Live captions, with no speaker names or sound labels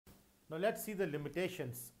Now let's see the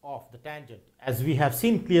limitations of the tangent. As we have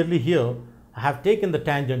seen clearly here, I have taken the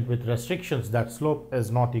tangent with restrictions that slope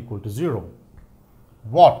is not equal to 0.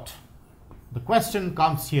 What? The question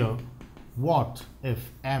comes here, what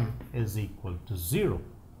if m is equal to 0?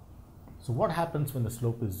 So what happens when the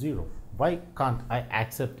slope is 0? Why can't I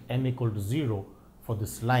accept m equal to 0 for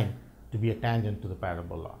this line to be a tangent to the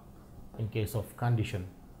parabola in case of condition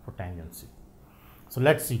for tangency? So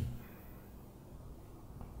let's see.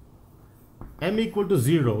 M equal to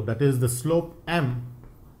 0, that is the slope m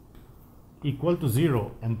equal to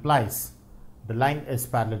 0 implies the line is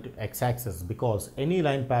parallel to x-axis, because any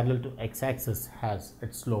line parallel to x-axis has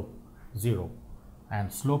its slope 0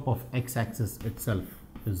 and slope of x-axis itself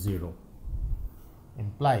is 0.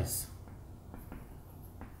 Implies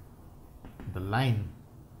the line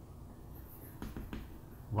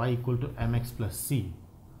y equal to mx plus c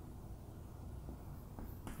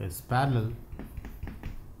is parallel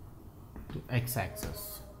to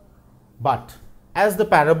x-axis. But as the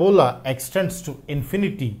parabola extends to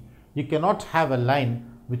infinity, you cannot have a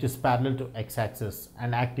line which is parallel to x-axis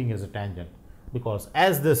and acting as a tangent, because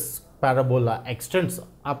as this parabola extends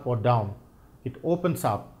up or down, it opens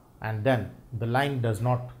up and then the line does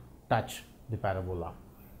not touch the parabola.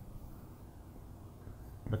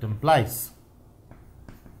 That implies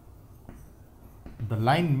the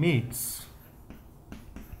line meets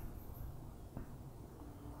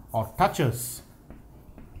or touches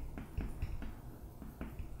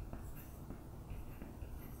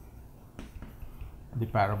the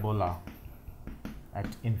parabola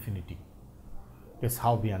at infinity, is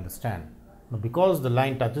how we understand. Now, because the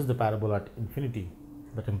line touches the parabola at infinity,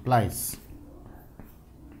 that implies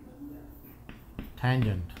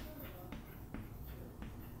tangent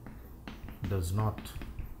does not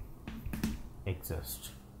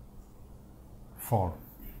exist for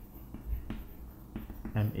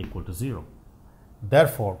m equal to 0.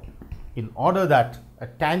 Therefore, in order that a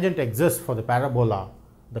tangent exists for the parabola,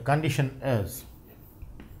 the condition is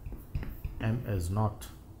m is not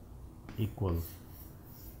equal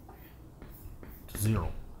to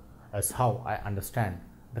 0, as how I understand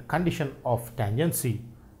the condition of tangency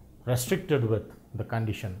restricted with the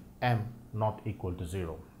condition m not equal to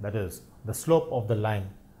 0. That is, the slope of the line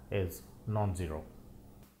is non-zero.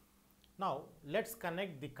 Now let's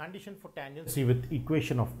connect the condition for tangency with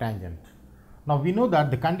equation of tangent. Now we know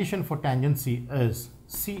that the condition for tangency is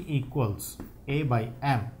c equals a by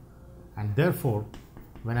m, and therefore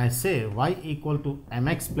when I say y equal to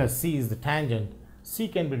mx plus c is the tangent, c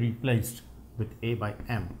can be replaced with a by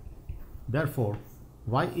m. Therefore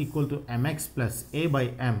y equal to mx plus a by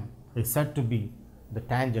m is said to be the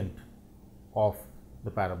tangent of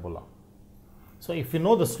the parabola. So if we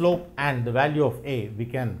know the slope and the value of a, we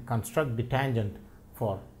can construct the tangent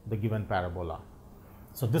for the given parabola.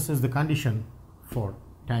 So this is the condition for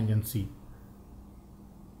tangency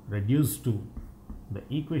reduced to the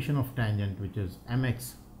equation of tangent, which is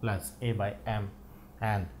mx plus a by m,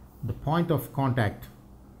 and the point of contact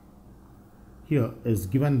here is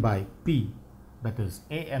given by p, that is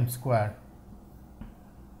am square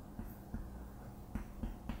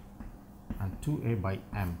and 2a by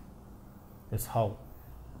m, is how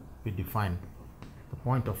we define the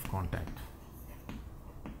point of contact.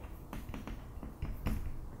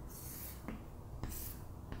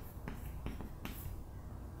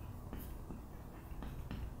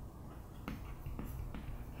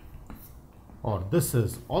 Or this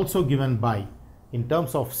is also given by, in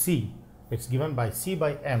terms of c, it's given by c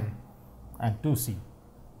by m and 2c.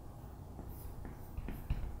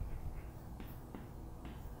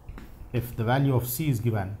 If the value of c is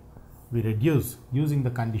given, we reduce using the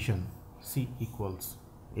condition c equals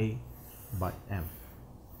a by m,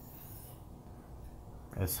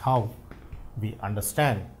 is how we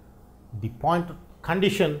understand the point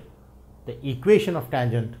condition, the equation of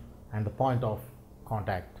tangent, and the point of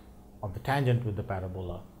contact of the tangent with the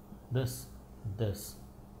parabola, this,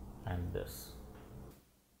 and this.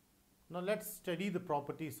 Now let's study the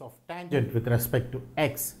properties of tangent with respect to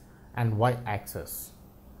x and y axis.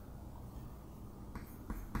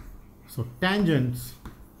 So tangents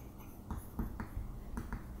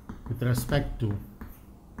with respect to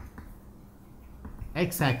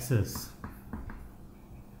x-axis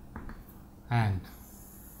and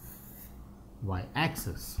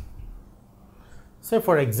y-axis. So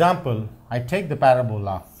for example, I take the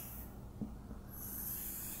parabola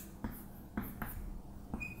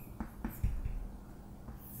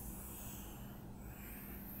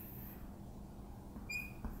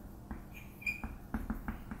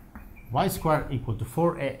y square equal to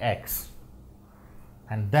 4ax,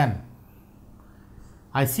 and then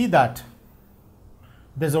I see that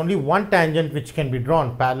there's only one tangent which can be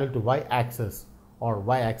drawn parallel to y-axis or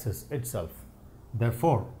y-axis itself.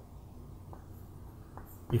 Therefore,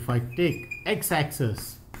 if I take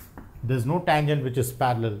x-axis, there's no tangent which is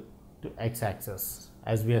parallel to x-axis,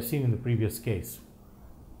 as we have seen in the previous case.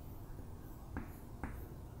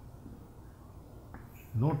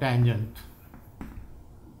 No tangent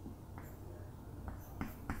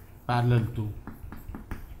parallel to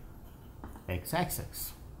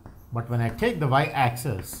x-axis. But when I take the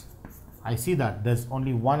y-axis, I see that there's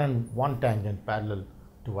only one tangent parallel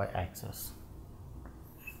to y-axis.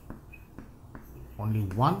 Only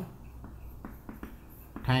one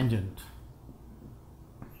tangent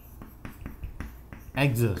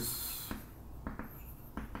exists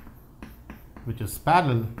which is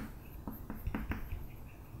parallel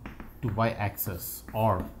to y-axis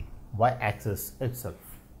or y-axis itself.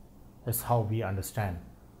 Is how we understand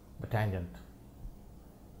the tangent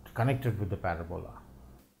connected with the parabola.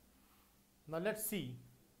 Now let's see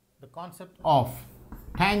the concept of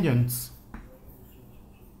tangents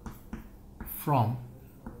from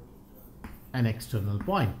an external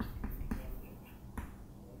point.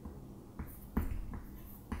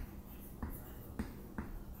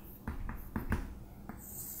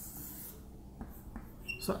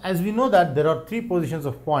 So as we know that there are three positions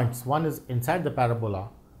of points. One is inside the parabola,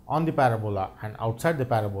 on the parabola, and outside the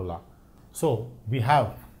parabola. So we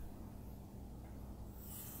have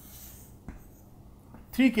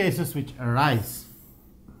three cases which arise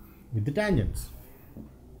with the tangents.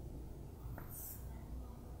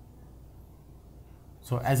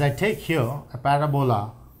 So as I take here a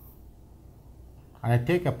parabola and I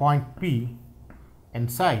take a point P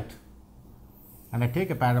inside, and I take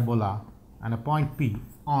a parabola and a point P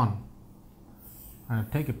on, and I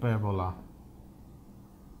take a parabola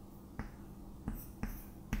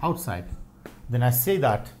outside, then I say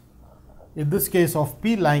that in this case of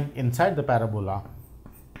P lying inside the parabola,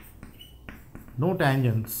 no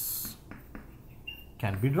tangents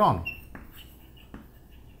can be drawn.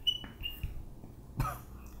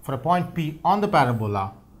 For a point P on the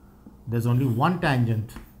parabola, there is only one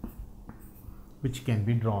tangent which can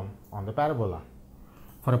be drawn on the parabola.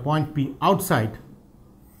 For a point P outside,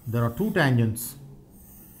 there are two tangents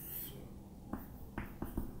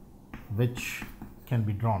which can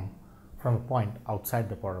be drawn from a point outside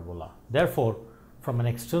the parabola. Therefore, from an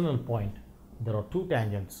external point, there are two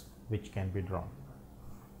tangents which can be drawn.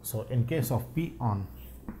 So in case of P on,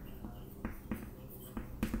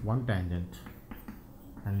 one tangent,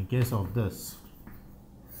 and in case of this,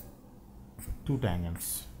 two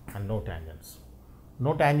tangents and no tangents.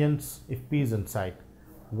 No tangents if P is inside,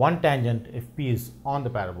 one tangent if P is on the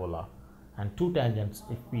parabola, and two tangents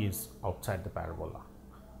if P is outside the parabola.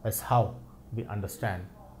 That's how we understand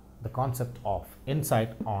the concept of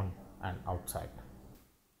inside, on, and outside.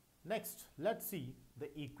 Next, let's see the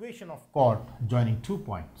equation of chord joining 2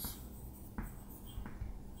 points.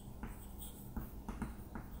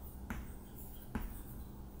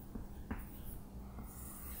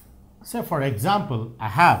 So for example, I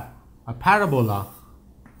have a parabola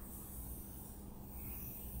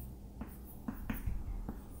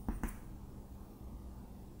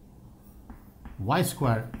y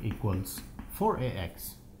square equals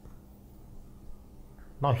 4ax.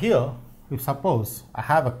 Now here, if suppose I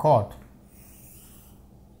have a chord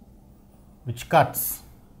which cuts,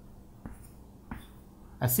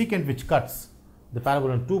 a secant which cuts the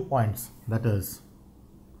parabola in 2 points, that is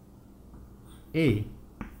A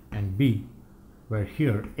and B, where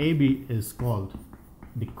here AB is called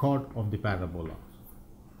the chord of the parabola.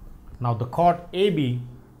 Now the chord AB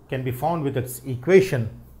can be found with its equation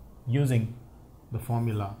using the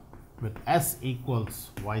formula with S equals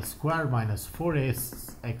y square minus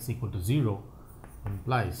 4x equal to 0,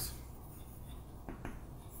 implies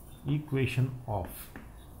equation of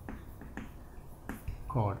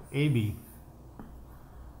chord AB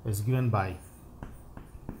is given by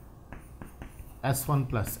S1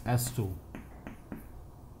 plus S2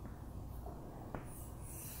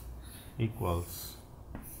 equals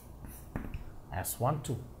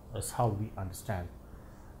S12. That's how we understand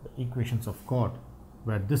the equations of chord,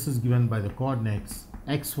 where this is given by the coordinates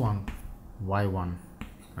x1, y1,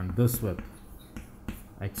 and this with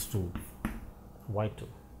x2, y2.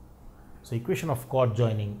 So equation of chord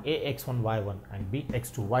joining ax1, y1 and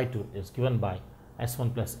bx2, y2 is given by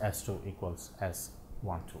s1 plus s2 equals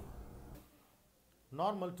s12.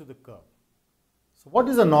 Normal to the curve. So what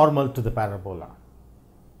is a normal to the parabola?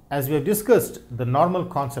 As we have discussed, the normal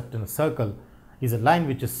concept in a circle is a line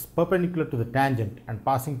which is perpendicular to the tangent and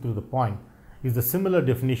passing through the point, is the similar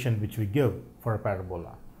definition which we give for a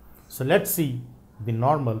parabola. So let's see the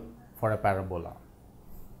normal for a parabola.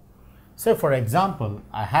 Say for example,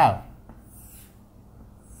 I have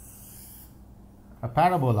a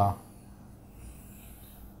parabola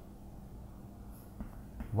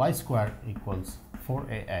y squared equals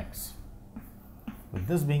 4ax, with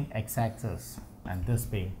this being x-axis and this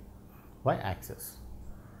being y-axis.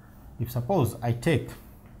 If suppose I take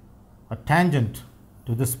a tangent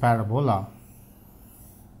to this parabola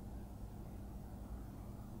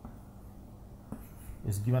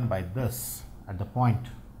is given by this at the point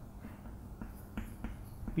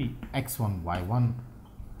P x1 y1,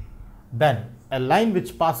 then a line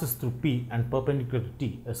which passes through P and perpendicular to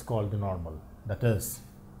T is called the normal. That is,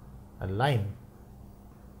 a line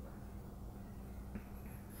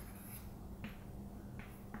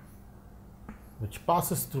which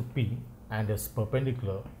passes through P and is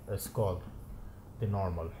perpendicular is called the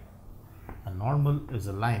normal. A normal is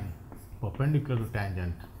a line perpendicular to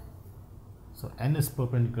tangent. So n is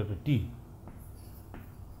perpendicular to T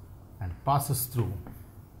and passes through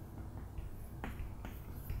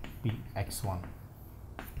P x1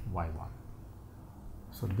 y1.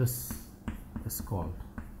 So this is called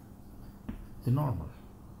the normal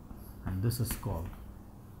and this is called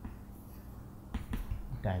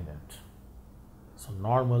tangent. So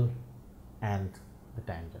normal and the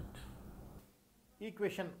tangent.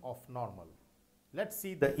 Equation of normal. Let's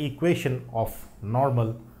see the equation of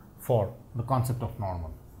normal for the concept of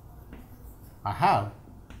normal. I have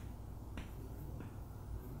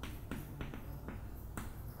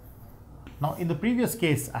now in the previous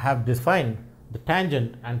case I have defined the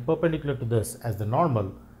tangent and perpendicular to this as the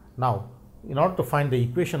normal. Now in order to find the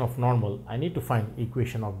equation of normal, I need to find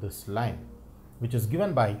equation of this line, which is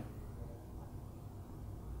given by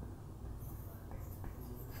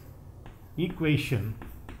equation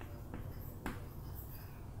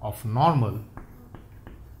of normal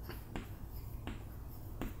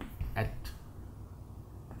at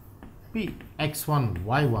P x1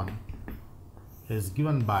 y1 is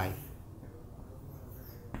given by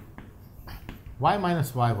y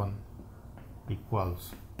minus y1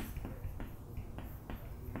 equals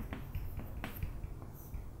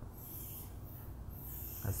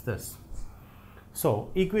as this.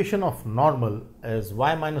 So equation of normal is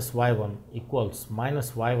y minus y1 equals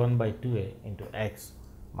minus y1 by 2a into x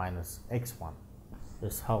minus x1.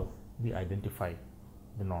 This is how we identify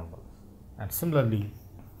the normal. And similarly,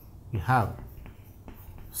 we have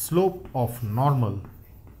slope of normal,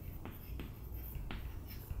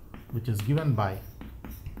 which is given by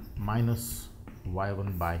minus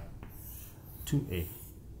y1 by 2a.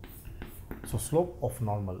 So slope of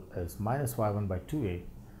normal is minus y1 by 2a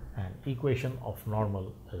and equation of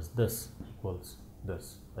normal is this equals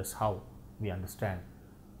this. Is how we understand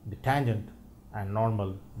the tangent and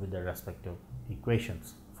normal with their respective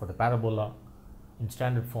equations. For the parabola in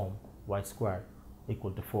standard form, y squared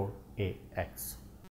equal to 4ax.